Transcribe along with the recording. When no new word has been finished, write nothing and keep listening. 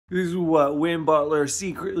This is what Win Butler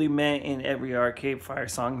secretly meant in every Arcade Fire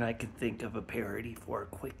song that I can think of a parody for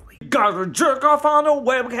quickly. Gotta jerk off on the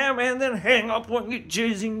webcam and then hang up when you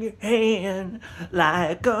jizz in your hand.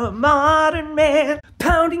 Like a modern man,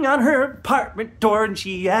 pounding on her apartment door and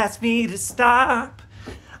she asked me to stop.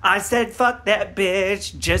 I said, fuck that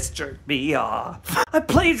bitch, just jerk me off. I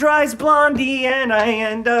plagiarized Blondie and I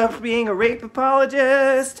end up being a rape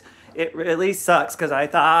apologist. It really sucks because I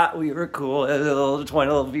thought we were cool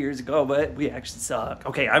 12 years ago, but we actually suck.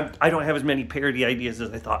 Okay, I don't have as many parody ideas as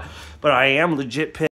I thought, but I am legit pissed.